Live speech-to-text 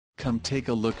Come take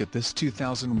a look at this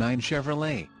 2009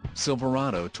 Chevrolet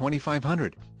Silverado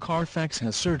 2500. Carfax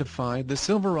has certified the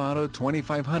Silverado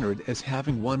 2500 as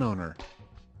having one owner.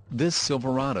 This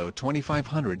Silverado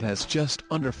 2500 has just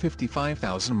under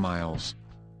 55,000 miles.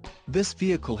 This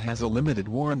vehicle has a limited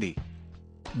warranty.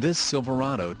 This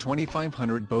Silverado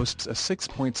 2500 boasts a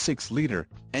 6.6-liter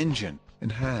engine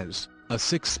and has a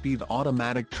 6-speed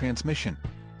automatic transmission.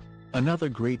 Another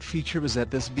great feature is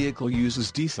that this vehicle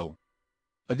uses diesel.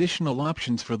 Additional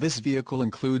options for this vehicle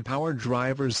include power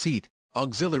driver's seat,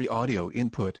 auxiliary audio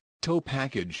input, tow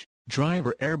package,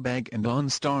 driver airbag and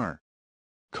OnStar.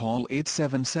 Call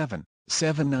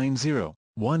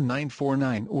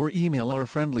 877-790-1949 or email our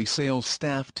friendly sales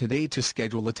staff today to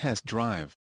schedule a test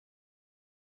drive.